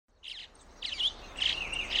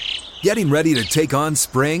Getting ready to take on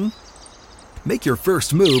spring? Make your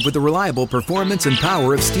first move with the reliable performance and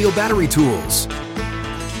power of Steel battery tools.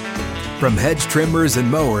 From hedge trimmers and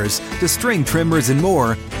mowers to string trimmers and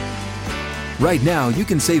more, right now you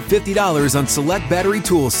can save $50 on select battery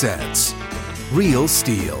tool sets. Real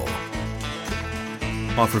Steel.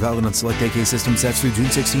 Offer valid on select AK system sets through June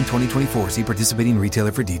 16, 2024. See participating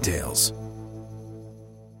retailer for details.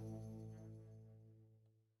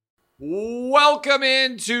 Welcome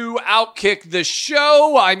into Outkick the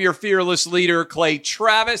Show. I'm your fearless leader, Clay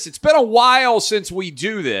Travis. It's been a while since we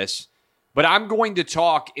do this, but I'm going to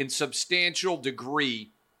talk in substantial degree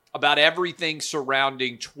about everything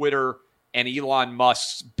surrounding Twitter and Elon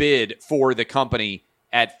Musk's bid for the company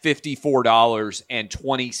at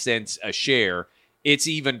 $54.20 a share. It's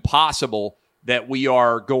even possible that we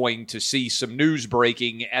are going to see some news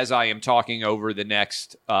breaking as I am talking over the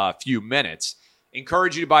next few minutes.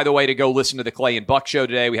 Encourage you, by the way, to go listen to the Clay and Buck Show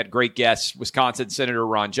today. We had great guests, Wisconsin Senator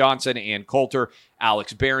Ron Johnson, Ann Coulter,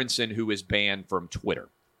 Alex Berenson, who is banned from Twitter.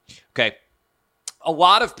 Okay, a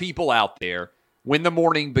lot of people out there, when the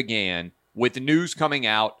morning began, with the news coming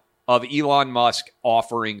out of Elon Musk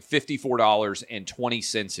offering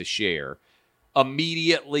 $54.20 a share,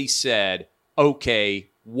 immediately said, okay,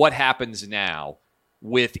 what happens now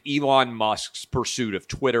with Elon Musk's pursuit of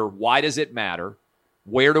Twitter? Why does it matter?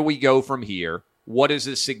 Where do we go from here? What is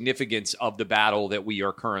the significance of the battle that we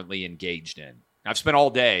are currently engaged in? I've spent all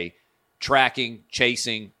day tracking,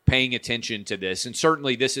 chasing, paying attention to this, and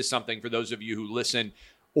certainly this is something for those of you who listen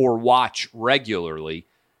or watch regularly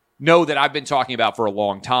know that I've been talking about for a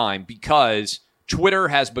long time, because Twitter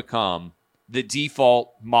has become the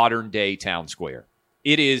default modern-day town square.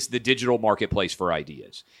 It is the digital marketplace for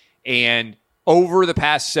ideas. And over the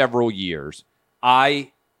past several years,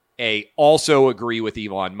 I also agree with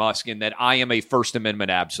Elon Musk in that I am a First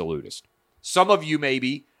Amendment absolutist. Some of you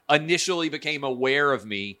maybe initially became aware of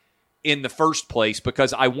me in the first place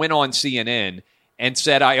because I went on CNN and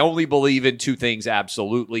said I only believe in two things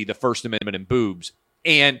absolutely, the First Amendment and boobs.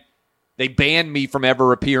 And they banned me from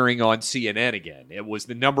ever appearing on CNN again. It was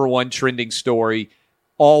the number one trending story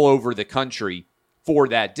all over the country for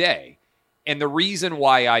that day. And the reason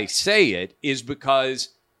why I say it is because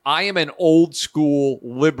I am an old school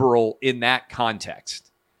liberal in that context.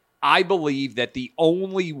 I believe that the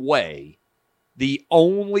only way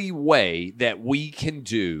that we can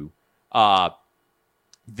do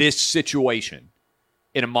this situation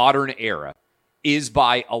in a modern era is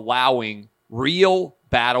by allowing real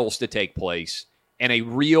battles to take place and a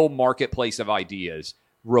real marketplace of ideas.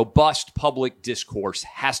 Robust public discourse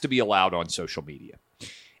has to be allowed on social media.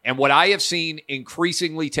 And what I have seen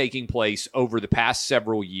increasingly taking place over the past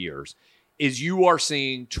several years is you are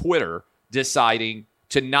seeing Twitter deciding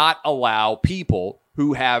to not allow people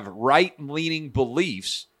who have right-leaning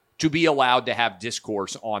beliefs to be allowed to have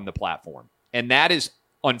discourse on the platform. And that is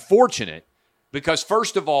unfortunate because,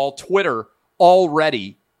 first of all, Twitter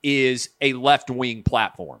already is a left-wing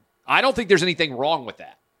platform. I don't think there's anything wrong with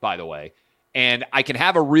that, by the way. And I can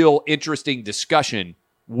have a real interesting discussion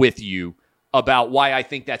with you about why I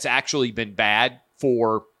think that's actually been bad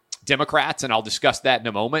for Democrats, and I'll discuss that in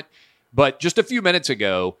a moment. But just a few minutes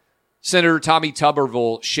ago, Senator Tommy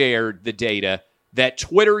Tuberville shared the data that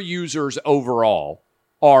Twitter users overall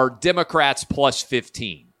are Democrats plus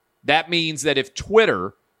 15. That means that if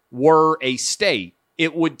Twitter were a state,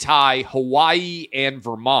 it would tie Hawaii and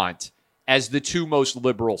Vermont as the two most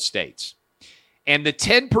liberal states. And the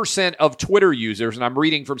 10% of Twitter users, and I'm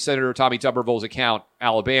reading from Senator Tommy Tuberville's account,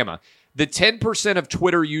 Alabama, the 10% of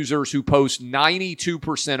Twitter users who post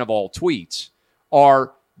 92% of all tweets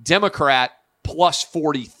are Democrat plus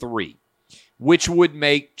 43, which would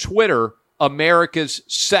make Twitter America's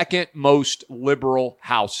second most liberal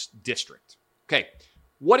House district. Okay,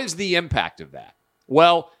 what is the impact of that?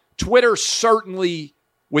 Well, Twitter certainly,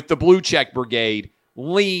 with the blue check brigade,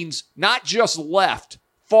 leans not just left,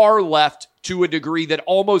 far left to a degree that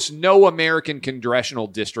almost no American congressional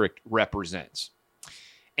district represents.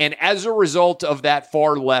 And as a result of that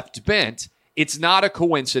far left bent, it's not a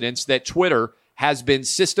coincidence that Twitter has been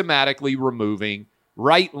systematically removing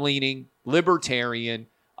right-leaning, libertarian,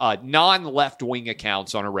 non-left-wing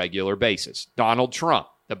accounts on a regular basis. Donald Trump,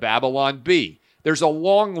 the Babylon Bee. There's a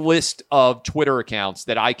long list of Twitter accounts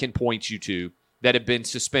that I can point you to that have been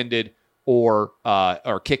suspended or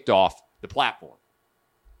kicked off the platform.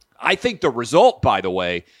 I think the result, by the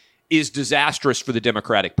way, is disastrous for the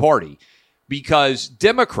Democratic Party because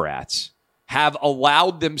Democrats have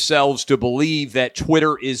allowed themselves to believe that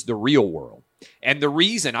Twitter is the real world. And the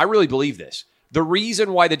reason, I really believe this, the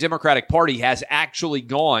reason why the Democratic Party has actually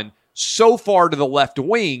gone so far to the left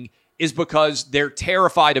wing is because they're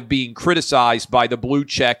terrified of being criticized by the blue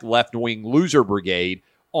check left-wing loser brigade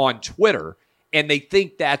on Twitter, and they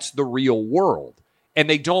think that's the real world. And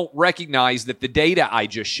they don't recognize that the data I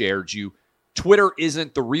just shared you, Twitter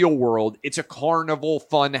isn't the real world. It's a carnival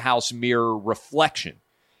funhouse mirror reflection.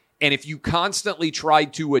 And if you constantly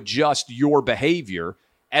tried to adjust your behavior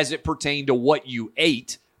as it pertained to what you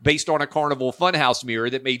ate based on a carnival funhouse mirror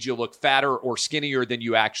that made you look fatter or skinnier than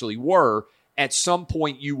you actually were, at some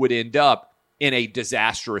point you would end up in a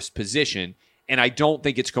disastrous position. And I don't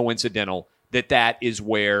think it's coincidental that that is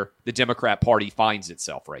where the Democrat Party finds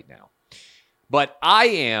itself right now. But I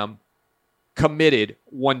am committed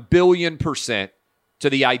 1 billion% to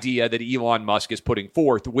the idea that Elon Musk is putting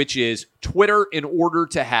forth, which is Twitter, in order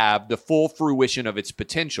to have the full fruition of its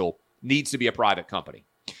potential, needs to be a private company.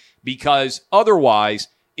 Because otherwise,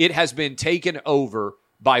 it has been taken over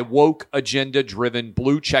by woke, agenda-driven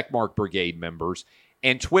blue checkmark brigade members,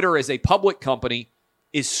 and Twitter as a public company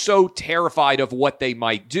is so terrified of what they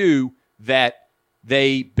might do that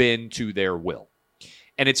they bend to their will.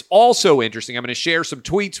 And it's also interesting, I'm going to share some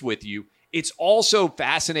tweets with you. It's also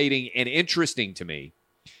fascinating and interesting to me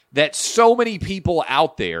that so many people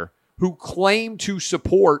out there who claim to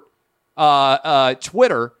support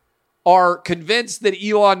Twitter are convinced that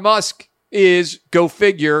Elon Musk is, go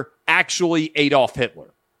figure, actually Adolf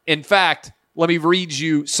Hitler. In fact, let me read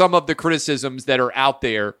you some of the criticisms that are out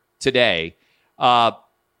there today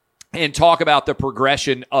and talk about the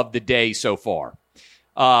progression of the day so far.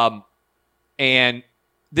 And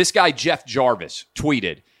this guy, Jeff Jarvis,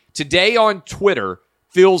 tweeted, "Today on Twitter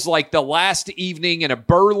feels like the last evening in a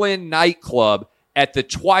Berlin nightclub at the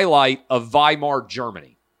twilight of Weimar,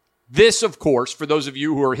 Germany." This, of course, for those of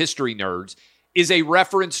you who are history nerds, is a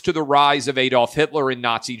reference to the rise of Adolf Hitler in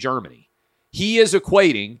Nazi Germany. He is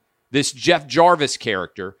equating, this Jeff Jarvis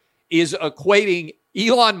character, is equating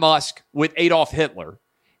Elon Musk with Adolf Hitler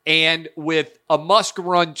and with a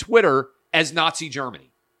Musk-run Twitter as Nazi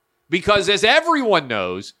Germany. Because as everyone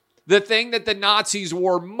knows, the thing that the Nazis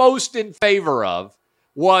were most in favor of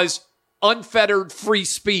was unfettered free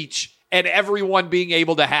speech and everyone being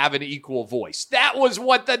able to have an equal voice. That was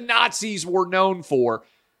what the Nazis were known for.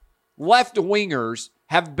 Left-wingers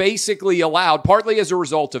have basically allowed, partly as a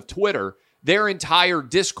result of Twitter, their entire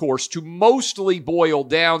discourse to mostly boil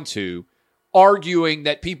down to arguing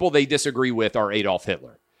that people they disagree with are Adolf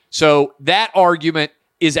Hitler. So that argument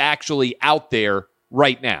is actually out there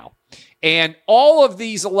right now. And all of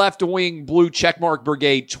these left-wing blue checkmark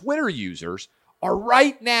brigade Twitter users are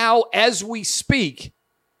right now, as we speak,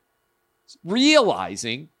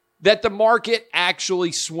 realizing that the market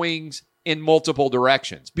actually swings in multiple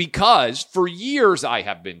directions. Because for years I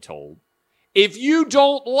have been told, if you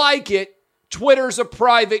don't like it, Twitter's a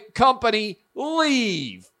private company,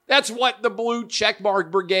 leave. That's what the blue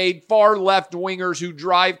checkmark brigade, far left-wingers who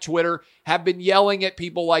drive Twitter, have been yelling at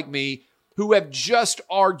people like me who have just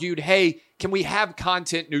argued, hey, can we have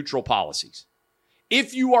content-neutral policies?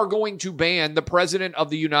 If you are going to ban the President of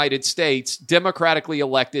the United States, democratically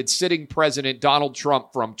elected sitting President Donald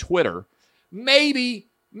Trump from Twitter, maybe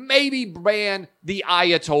ban the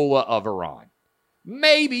Ayatollah of Iran.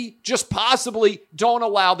 Maybe, just possibly, don't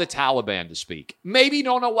allow the Taliban to speak. Maybe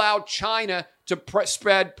don't allow China to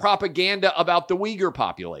spread propaganda about the Uyghur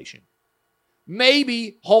population.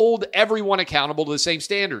 Maybe hold everyone accountable to the same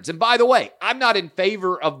standards. And by the way, I'm not in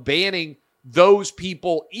favor of banning those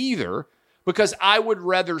people either, because I would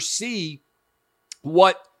rather see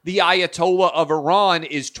what the Ayatollah of Iran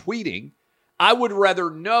is tweeting. I would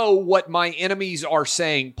rather know what my enemies are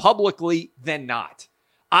saying publicly than not.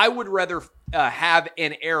 I would rather have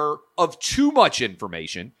an error of too much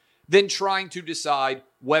information than trying to decide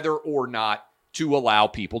whether or not to allow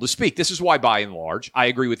people to speak. This is why, by and large, I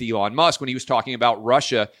agree with Elon Musk when he was talking about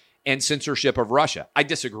Russia and censorship of Russia. I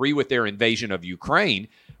disagree with their invasion of Ukraine,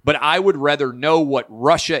 but I would rather know what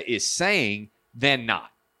Russia is saying than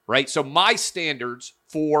not, right? So my standards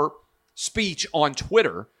for speech on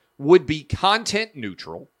Twitter would be content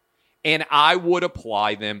neutral, and I would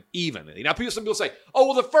apply them evenly. Now, some people say, oh,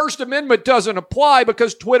 well, the First Amendment doesn't apply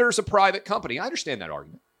because Twitter's a private company. I understand that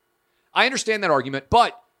argument.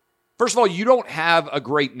 But first of all, you don't have a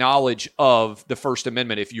great knowledge of the First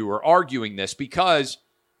Amendment if you are arguing this, because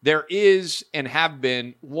there is and have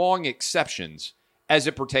been long exceptions as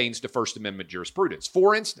it pertains to First Amendment jurisprudence.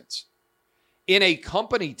 For instance, in a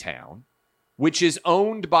company town, which is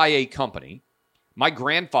owned by a company, my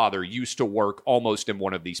grandfather used to work almost in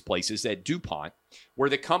one of these places at DuPont, where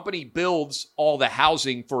the company builds all the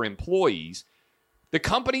housing for employees. The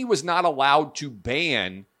company was not allowed to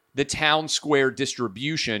ban the town square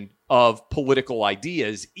distribution of political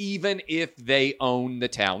ideas, even if they own the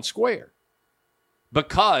town square,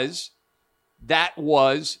 because that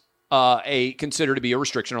was considered to be a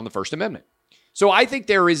restriction on the First Amendment. So I think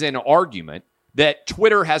there is an argument that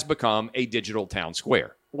Twitter has become a digital town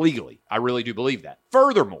square legally. I really do believe that.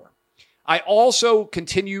 Furthermore, I also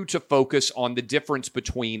continue to focus on the difference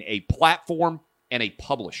between a platform and a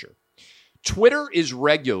publisher. Twitter is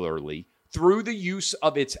regularly, through the use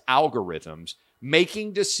of its algorithms,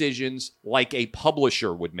 making decisions like a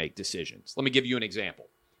publisher would make decisions. Let me give you an example.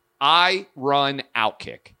 I run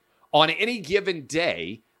Outkick. On any given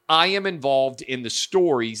day, I am involved in the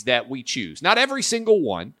stories that we choose. Not every single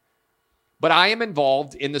one, but I am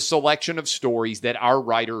involved in the selection of stories that our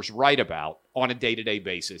writers write about on a day-to-day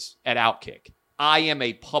basis at Outkick. I am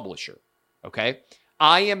a publisher, okay?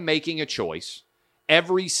 I am making a choice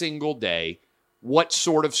every single day what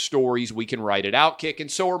sort of stories we can write at Outkick, and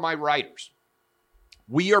so are my writers.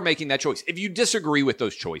 We are making that choice. If you disagree with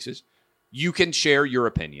those choices, you can share your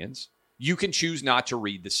opinions. You can choose not to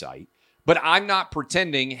read the site. But I'm not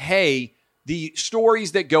pretending, hey, the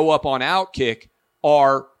stories that go up on Outkick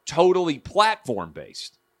are totally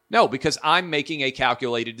platform-based. No, because I'm making a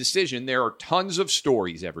calculated decision. There are tons of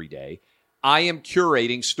stories every day. I am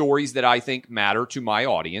curating stories that I think matter to my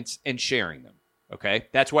audience and sharing them. Okay?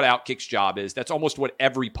 That's what Outkick's job is. That's almost what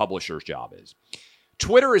every publisher's job is.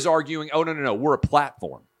 Twitter is arguing, oh, no, we're a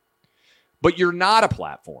platform. But you're not a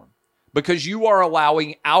platform because you are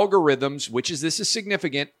allowing algorithms, this is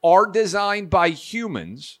significant, are designed by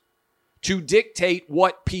humans to dictate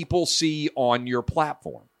what people see on your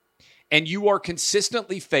platform. And you are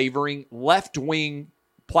consistently favoring left-wing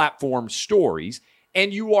platform stories,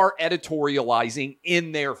 and you are editorializing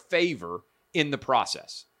in their favor in the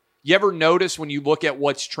process. You ever notice when you look at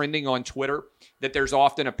what's trending on Twitter that there's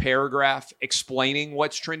often a paragraph explaining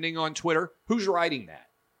what's trending on Twitter? Who's writing that?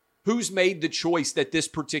 Who's made the choice that this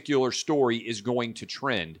particular story is going to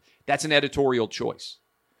trend? That's an editorial choice.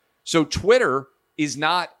 So Twitter is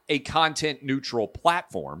not a content-neutral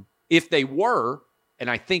platform. If they were,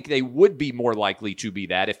 and I think they would be more likely to be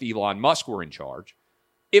that if Elon Musk were in charge,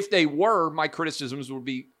 if they were, my criticisms would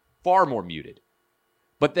be far more muted.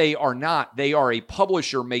 But they are not. They are a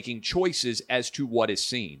publisher making choices as to what is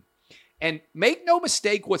seen. And make no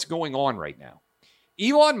mistake what's going on right now.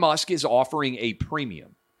 Elon Musk is offering a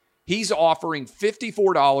premium. He's offering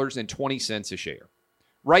 $54.20 a share.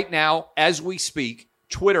 Right now, as we speak,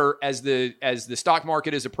 Twitter, as the stock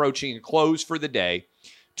market is approaching a close for the day,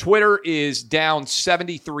 Twitter is down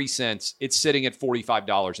 73 cents. It's sitting at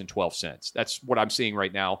 $45.12. That's what I'm seeing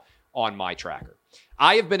right now on my tracker.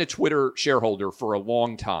 I have been a Twitter shareholder for a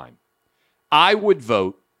long time. I would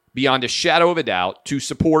vote beyond a shadow of a doubt to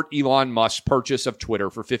support Elon Musk's purchase of Twitter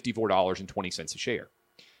for $54.20 a share.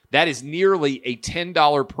 That is nearly a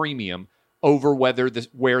 $10 premium over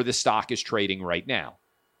where the stock is trading right now.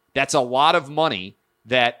 That's a lot of money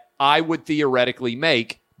that I would theoretically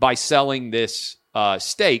make by selling this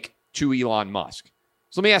stake to Elon Musk.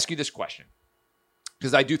 So let me ask you this question,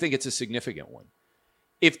 because I do think it's a significant one.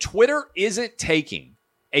 If Twitter isn't taking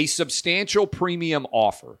a substantial premium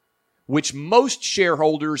offer, which most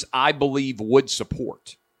shareholders, I believe, would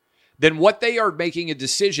support, then what they are making a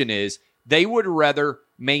decision is they would rather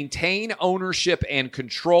maintain ownership and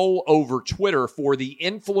control over Twitter for the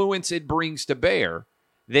influence it brings to bear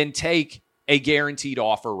than take a guaranteed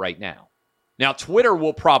offer right now. Now, Twitter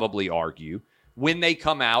will probably argue when they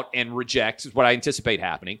come out and reject, is what I anticipate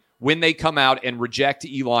happening, when they come out and reject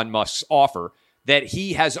Elon Musk's offer, that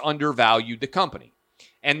he has undervalued the company.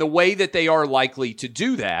 And the way that they are likely to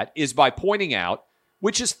do that is by pointing out,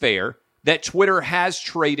 which is fair, that Twitter has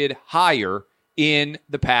traded higher in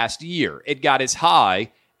the past year. It got as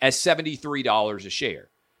high as $73 a share.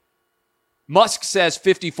 Musk says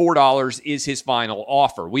 $54 is his final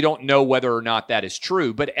offer. We don't know whether or not that is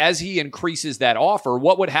true, but as he increases that offer,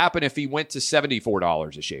 what would happen if he went to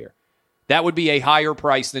 $74 a share? That would be a higher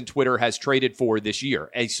price than Twitter has traded for this year,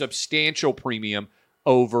 a substantial premium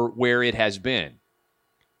over where it has been.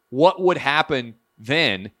 What would happen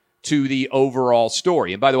then to the overall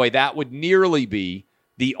story? And by the way, that would nearly be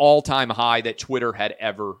the all-time high that Twitter had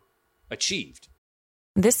ever achieved.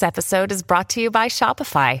 This episode is brought to you by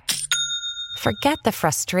Shopify. Forget the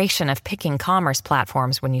frustration of picking commerce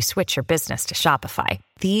platforms when you switch your business to Shopify,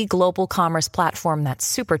 the global commerce platform that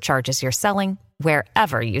supercharges your selling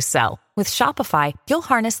wherever you sell. With Shopify, you'll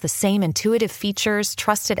harness the same intuitive features,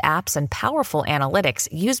 trusted apps, and powerful analytics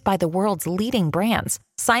used by the world's leading brands.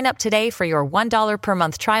 Sign up today for your $1 per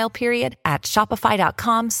month trial period at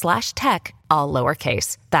shopify.com/tech, all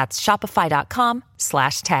lowercase. That's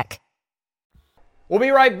shopify.com/tech. We'll be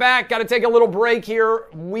right back. Got to take a little break here.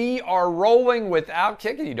 We are rolling without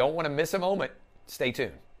Kick, and you don't want to miss a moment. Stay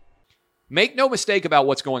tuned. Make no mistake about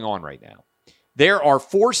what's going on right now. There are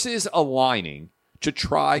forces aligning to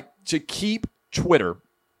try to keep Twitter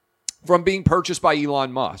from being purchased by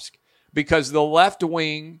Elon Musk because the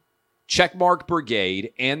left-wing checkmark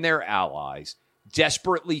brigade and their allies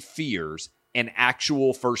desperately fears an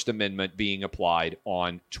actual First Amendment being applied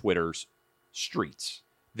on Twitter's streets.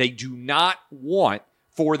 They do not want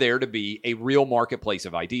for there to be a real marketplace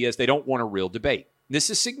of ideas. They don't want a real debate. This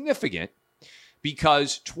is significant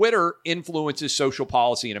because Twitter influences social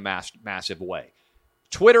policy in a massive way.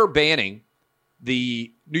 Twitter banning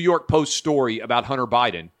the New York Post story about Hunter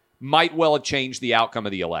Biden might well have changed the outcome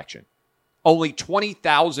of the election. Only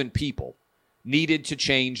 20,000 people needed to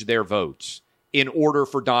change their votes in order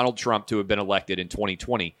for Donald Trump to have been elected in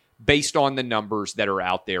 2020 based on the numbers that are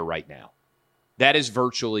out there right now. That is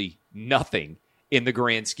virtually nothing in the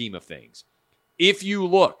grand scheme of things. If you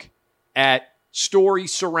look at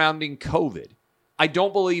stories surrounding COVID, I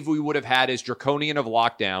don't believe we would have had as draconian of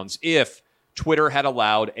lockdowns if Twitter had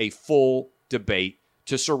allowed a full debate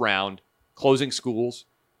to surround closing schools,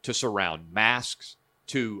 to surround masks,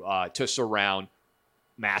 to surround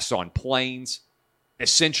masks on planes,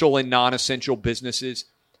 essential and non-essential businesses.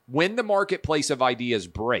 When the marketplace of ideas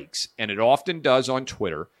breaks, and it often does on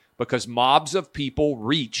Twitter, because mobs of people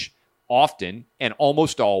reach often and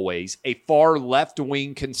almost always a far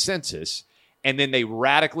left-wing consensus, and then they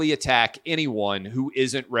radically attack anyone who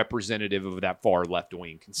isn't representative of that far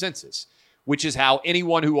left-wing consensus, which is how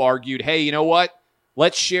anyone who argued, hey, you know what?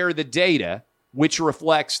 Let's share the data, which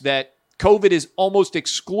reflects that COVID is almost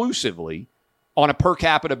exclusively on a per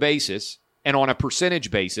capita basis and on a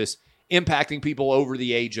percentage basis impacting people over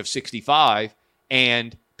the age of 65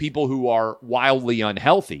 and people who are wildly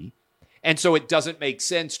unhealthy. And so it doesn't make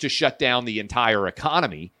sense to shut down the entire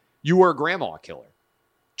economy. You are a grandma killer.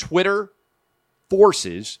 Twitter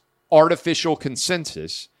forces artificial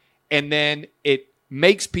consensus, and then it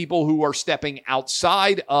makes people who are stepping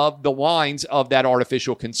outside of the lines of that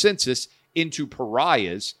artificial consensus into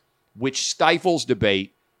pariahs, which stifles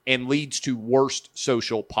debate and leads to worst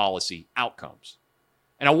social policy outcomes.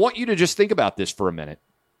 And I want you to just think about this for a minute.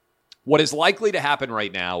 What is likely to happen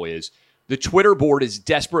right now is the Twitter board is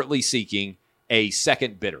desperately seeking a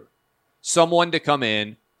second bidder, someone to come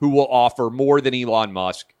in who will offer more than Elon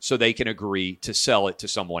Musk so they can agree to sell it to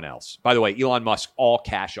someone else. By the way, Elon Musk all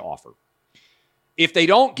cash offer. If they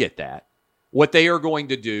don't get that, what they are going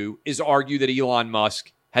to do is argue that Elon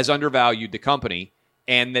Musk has undervalued the company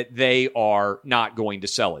and that they are not going to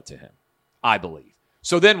sell it to him, I believe.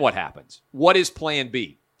 So then what happens? What is plan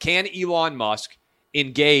B? Can Elon Musk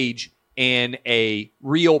engage in a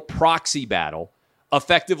real proxy battle,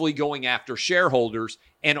 effectively going after shareholders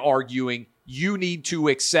and arguing, you need to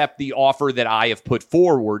accept the offer that I have put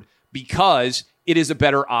forward because it is a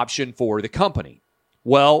better option for the company?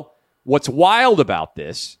 Well, what's wild about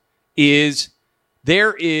this is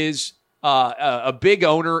there is a big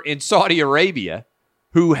owner in Saudi Arabia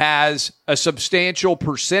who has a substantial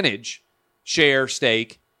percentage share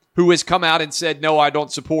stake who has come out and said, no, I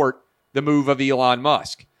don't support the move of Elon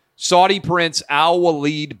Musk. Saudi Prince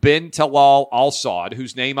Al-Walid bin Talal Al-Saud,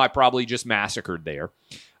 whose name I probably just massacred there,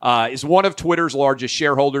 is one of Twitter's largest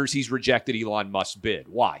shareholders. He's rejected Elon Musk's bid.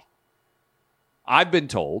 Why? I've been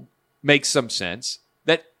told, makes some sense,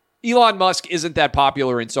 that Elon Musk isn't that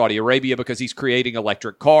popular in Saudi Arabia because he's creating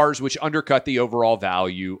electric cars, which undercut the overall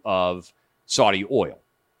value of Saudi oil.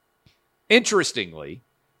 Interestingly,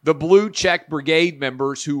 the blue check brigade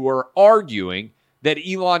members who are arguing that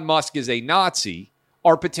Elon Musk is a Nazi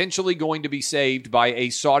are potentially going to be saved by a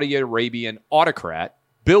Saudi Arabian autocrat,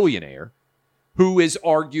 billionaire, who is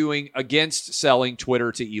arguing against selling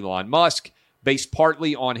Twitter to Elon Musk based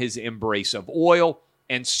partly on his embrace of oil,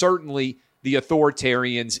 and certainly the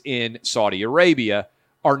authoritarians in Saudi Arabia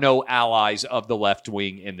are no allies of the left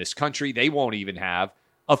wing in this country. They won't even have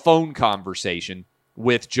a phone conversation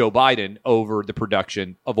with Joe Biden over the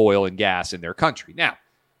production of oil and gas in their country. Now,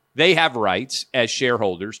 they have rights as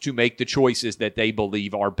shareholders to make the choices that they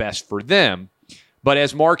believe are best for them. But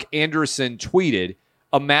as Mark Anderson tweeted,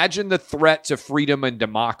 imagine the threat to freedom and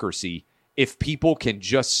democracy if people can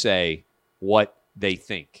just say what they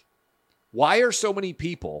think. Why are so many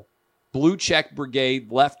people, blue check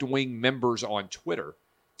brigade, left-wing members on Twitter,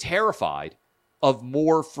 terrified of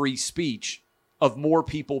more free speech, of more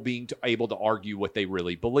people being able to argue what they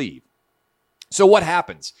really believe? So what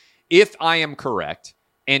happens? If I am correct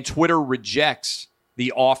and Twitter rejects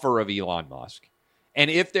the offer of Elon Musk, and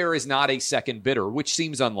if there is not a second bidder, which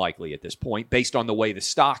seems unlikely at this point based on the way the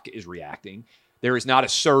stock is reacting, There is not a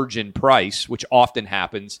surge in price, which often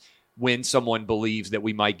happens when someone believes that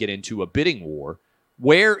we might get into a bidding war.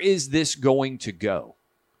 Where is this going to go?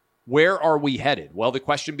 Where are we headed? Well, the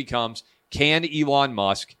question becomes, can Elon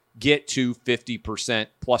Musk get to 50%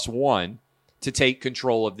 plus one to take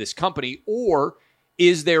control of this company? Or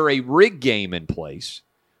is there a rig game in place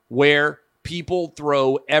where people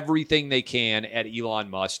throw everything they can at Elon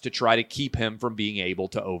Musk to try to keep him from being able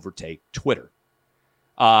to overtake Twitter?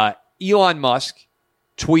 Elon Musk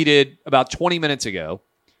tweeted about 20 minutes ago,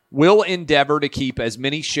 "Will endeavor to keep as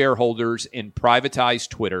many shareholders in privatized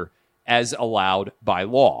Twitter as allowed by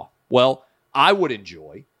law." Well, I would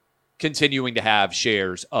enjoy continuing to have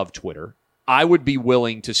shares of Twitter. I would be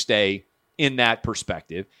willing to stay in that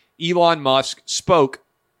perspective. Elon Musk spoke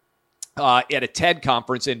at a TED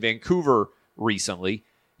conference in Vancouver recently.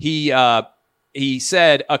 He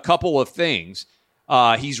said a couple of things.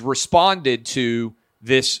 He's responded to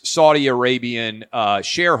this Saudi Arabian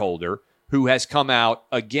shareholder who has come out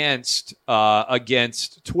against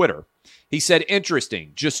Twitter. He said,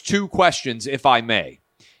 "Interesting. Just two questions, if I may.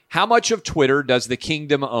 How much of Twitter does the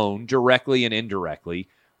kingdom own, directly and indirectly?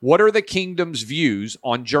 What are the kingdom's views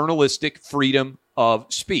on journalistic freedom of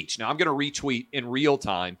speech?" Now, I'm going to retweet in real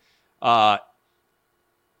time. Elon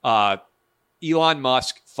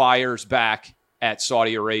Musk fires back at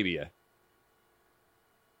Saudi Arabia.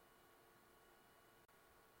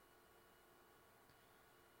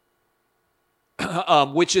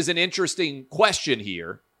 Which is an interesting question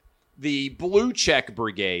here. The blue check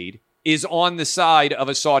brigade is on the side of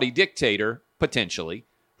a Saudi dictator, potentially,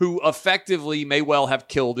 who effectively may well have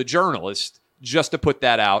killed a journalist, just to put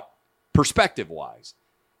that out perspective-wise.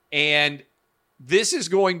 And this is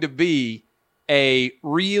going to be a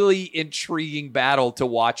really intriguing battle to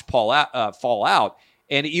watch fall out.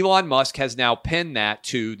 And Elon Musk has now pinned that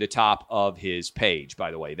to the top of his page, by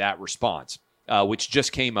the way, that response, which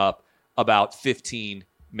just came up about 15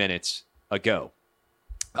 minutes ago.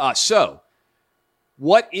 So,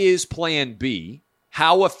 what is plan B?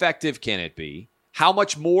 How effective can it be? How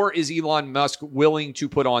much more is Elon Musk willing to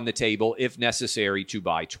put on the table, if necessary, to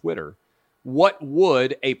buy Twitter? What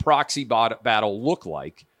would a proxy battle look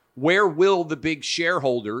like? Where will the big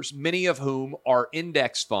shareholders, many of whom are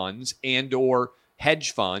index funds and or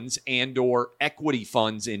hedge funds and or equity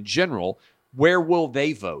funds in general, where will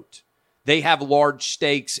they vote? They have large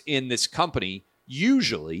stakes in this company.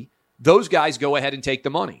 Usually, those guys go ahead and take the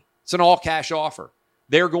money. It's an all-cash offer.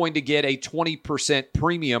 They're going to get a 20%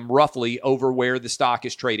 premium roughly over where the stock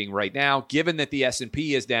is trading right now. Given that the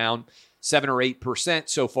S&P is down 7 or 8%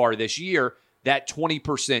 so far this year, that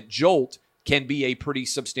 20% jolt can be a pretty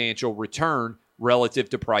substantial return relative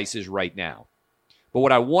to prices right now. But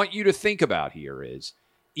what I want you to think about here is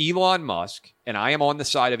Elon Musk, and I am on the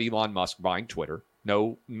side of Elon Musk buying Twitter,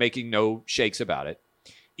 making no shakes about it.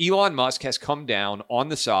 Elon Musk has come down on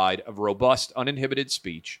the side of robust, uninhibited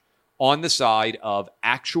speech, on the side of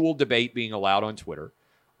actual debate being allowed on Twitter,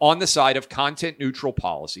 on the side of content-neutral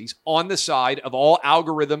policies, on the side of all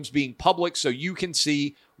algorithms being public so you can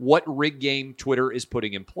see what rig game Twitter is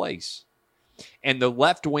putting in place. And the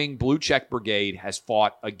left-wing blue check brigade has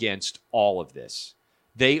fought against all of this.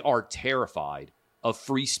 They are terrified of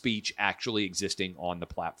free speech actually existing on the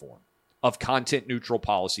platform, of content-neutral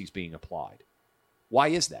policies being applied. Why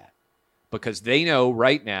is that? Because they know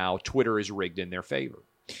right now Twitter is rigged in their favor.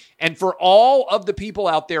 And for all of the people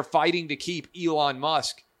out there fighting to keep Elon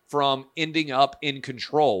Musk from ending up in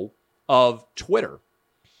control of Twitter,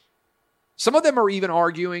 some of them are even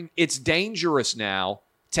arguing it's dangerous now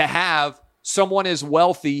to have someone as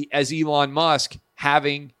wealthy as Elon Musk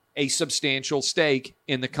having a substantial stake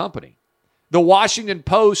in the company. The Washington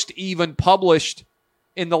Post even published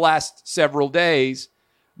in the last several days,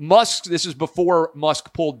 this is before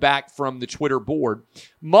Musk pulled back from the Twitter board,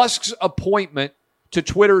 Musk's appointment to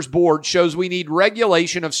Twitter's board shows we need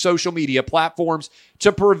regulation of social media platforms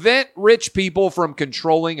to prevent rich people from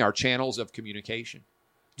controlling our channels of communication.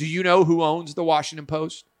 Do you know who owns the Washington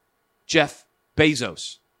Post? Jeff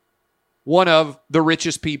Bezos, one of the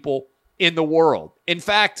richest people in the world. In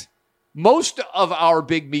fact, most of our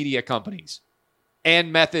big media companies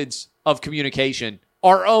and methods of communication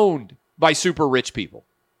are owned by super rich people.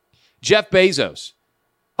 Jeff Bezos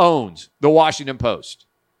owns the Washington Post.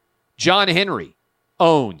 John Henry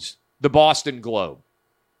owns the Boston Globe.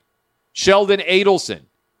 Sheldon Adelson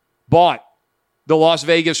bought the Las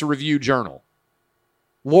Vegas Review-Journal.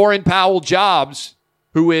 Lauren Powell Jobs,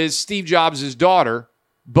 who is Steve Jobs' daughter,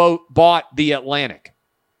 bought The Atlantic.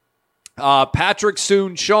 Patrick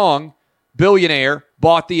Soon-Shiong, billionaire,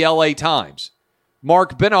 bought the LA Times.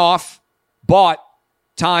 Mark Benoff bought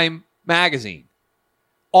Time Magazine.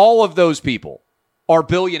 All of those people are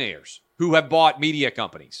billionaires who have bought media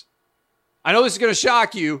companies. I know this is going to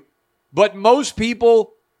shock you, but most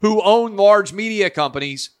people who own large media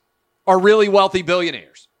companies are really wealthy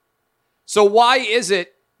billionaires. So why is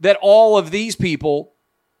it that all of these people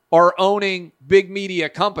are owning big media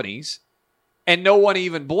companies and no one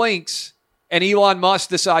even blinks, and Elon Musk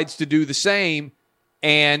decides to do the same,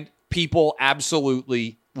 and people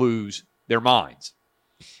absolutely lose their minds?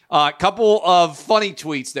 A couple of funny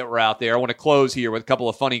tweets that were out there. I want to close here with a couple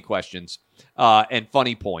of funny questions and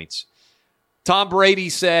funny points. Tom Brady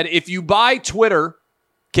said, if you buy Twitter,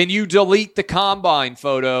 can you delete the combine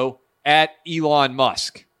photo at Elon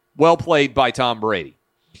Musk? Well played by Tom Brady.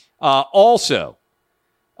 Also,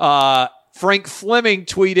 Frank Fleming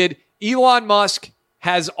tweeted, Elon Musk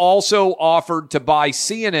has also offered to buy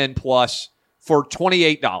CNN Plus for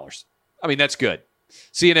 $28. I mean, that's good.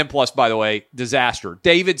 CNN Plus, by the way, disaster.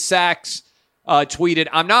 David Sachs tweeted,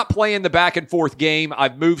 I'm not playing the back and forth game.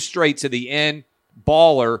 I've moved straight to the end.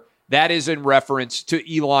 Baller. That is in reference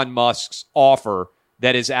to Elon Musk's offer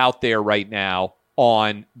that is out there right now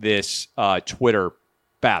on this Twitter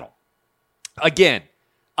battle. Again,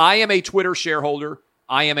 I am a Twitter shareholder.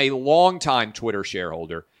 I am a longtime Twitter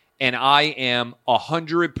shareholder, and I am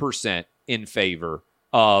 100% in favor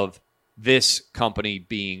of this company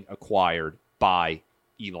being acquired by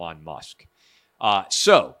Elon Musk.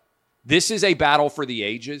 So this is a battle for the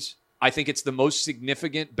ages. I think it's the most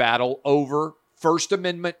significant battle over First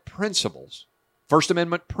Amendment principles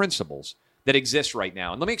that exist right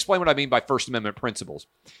now. And let me explain what I mean by First Amendment principles.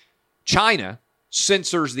 China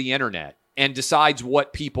censors the internet and decides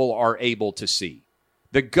what people are able to see.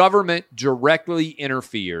 The government directly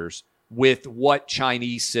interferes with what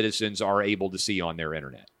Chinese citizens are able to see on their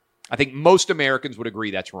internet. I think most Americans would agree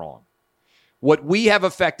that's wrong. What we have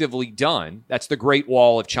effectively done, that's the Great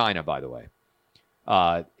Wall of China, by the way,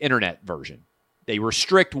 internet version. They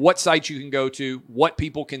restrict what sites you can go to, what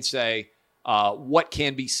people can say, what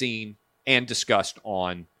can be seen and discussed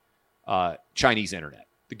on Chinese internet.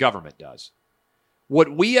 The government does.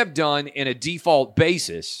 What we have done in a default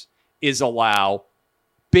basis is allow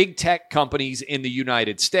big tech companies in the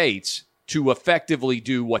United States to effectively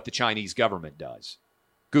do what the Chinese government does.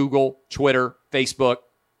 Google, Twitter, Facebook,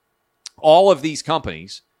 all of these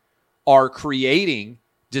companies are creating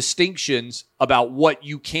distinctions about what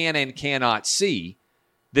you can and cannot see.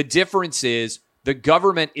 The difference is the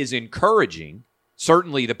government is encouraging,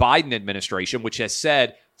 certainly the Biden administration, which has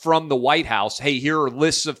said from the White House, hey, here are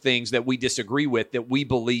lists of things that we disagree with that we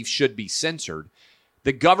believe should be censored.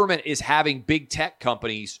 The government is having big tech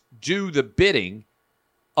companies do the bidding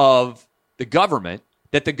of the government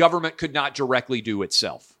that the government could not directly do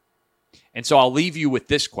itself. And so I'll leave you with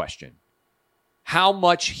this question. How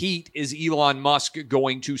much heat is Elon Musk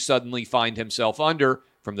going to suddenly find himself under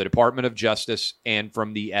from the Department of Justice and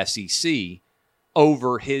from the SEC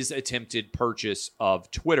over his attempted purchase of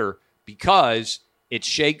Twitter? Because it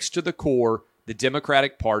shakes to the core the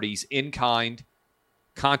Democratic Party's in-kind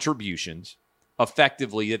contributions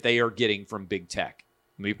effectively that they are getting from big tech.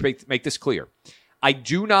 Let me make this clear. I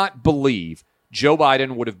do not believe Joe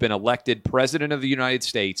Biden would have been elected president of the United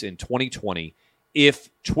States in 2020 if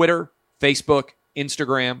Twitter, Facebook,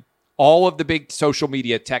 Instagram, all of the big social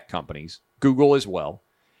media tech companies, Google as well,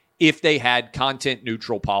 if they had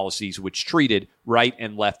content-neutral policies which treated right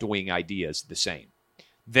and left-wing ideas the same.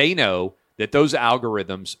 They know that those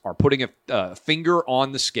algorithms are putting a finger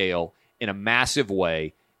on the scale in a massive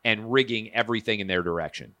way and rigging everything in their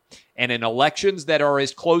direction. And in elections that are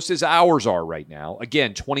as close as ours are right now,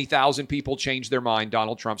 again, 20,000 people changed their mind,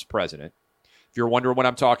 Donald Trump's president. If you're wondering what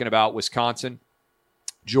I'm talking about, Wisconsin,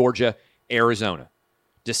 Georgia, Arizona,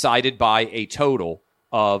 decided by a total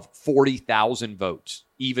of 40,000 votes,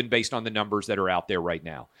 even based on the numbers that are out there right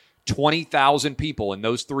now. 20,000 people in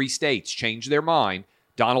those three states changed their mind.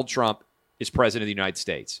 Donald Trump is president of the United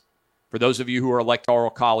States. For those of you who are electoral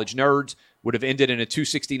college nerds, would have ended in a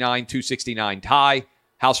 269-269 tie.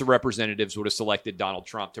 House of Representatives would have selected Donald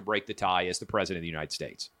Trump to break the tie as the president of the United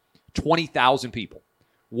States. 20,000 people.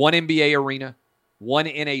 One NBA arena, one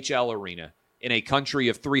NHL arena in a country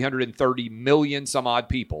of 330 million some odd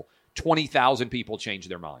people. 20,000 people changed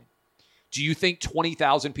their mind. Do you think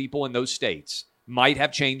 20,000 people in those states might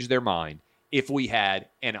have changed their mind if we had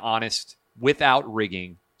an honest, without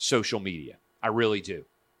rigging, social media? I really do.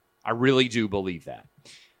 I really do believe that.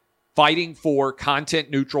 Fighting for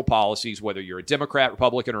content-neutral policies, whether you're a Democrat,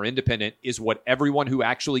 Republican, or independent, is what everyone who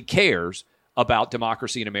actually cares about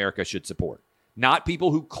democracy in America should support. Not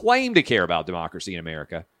people who claim to care about democracy in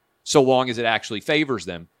America, so long as it actually favors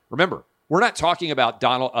them. Remember, we're not talking about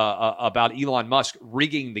Elon Musk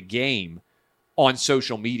rigging the game on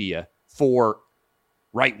social media for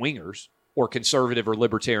right-wingers or conservative or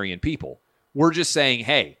libertarian people. We're just saying,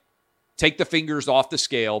 hey, take the fingers off the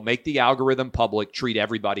scale, make the algorithm public, treat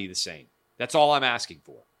everybody the same. That's all I'm asking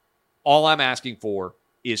for. All I'm asking for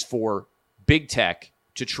is for big tech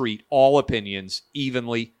to treat all opinions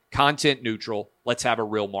evenly, content neutral. Let's have a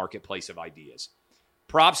real marketplace of ideas.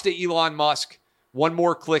 Props to Elon Musk. One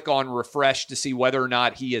more click on refresh to see whether or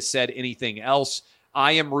not he has said anything else.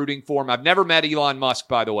 I am rooting for him. I've never met Elon Musk,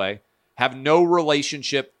 by the way. Have no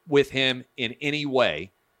relationship with him in any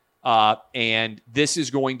way. And this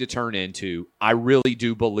is going to turn into, I really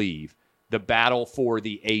do believe, the battle for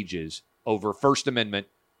the ages over First Amendment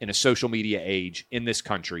in a social media age in this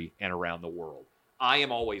country and around the world. I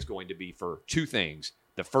am always going to be for two things,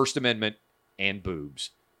 the First Amendment and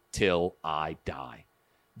boobs, till I die.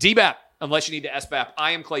 DBAP, unless you need to SBAP.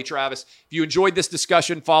 I am Clay Travis. If you enjoyed this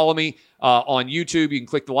discussion, follow me on YouTube. You can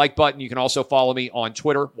click the like button. You can also follow me on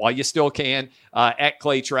Twitter while you still can, at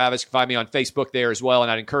Clay Travis. You can find me on Facebook there as well.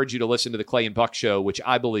 And I'd encourage you to listen to the Clay and Buck Show, which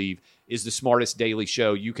I believe is the smartest daily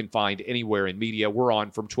show you can find anywhere in media. We're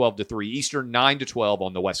on from 12 to 3 Eastern, 9 to 12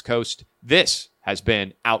 on the West Coast. This has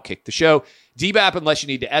been Outkick the Show. DBAP, unless you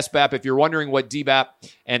need to SBAP. If you're wondering what DBAP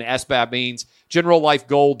and SBAP means, general life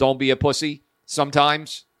goal, don't be a pussy.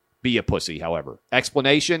 Sometimes be a pussy, however.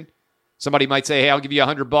 Explanation, somebody might say, hey, I'll give you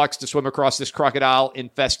 $100 to swim across this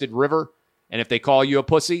crocodile-infested river. And if they call you a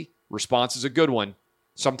pussy, response is a good one.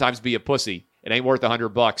 Sometimes be a pussy. It ain't worth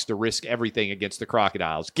 $100 to risk everything against the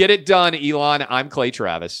crocodiles. Get it done, Elon. I'm Clay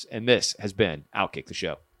Travis, and this has been Outkick the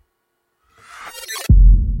Show.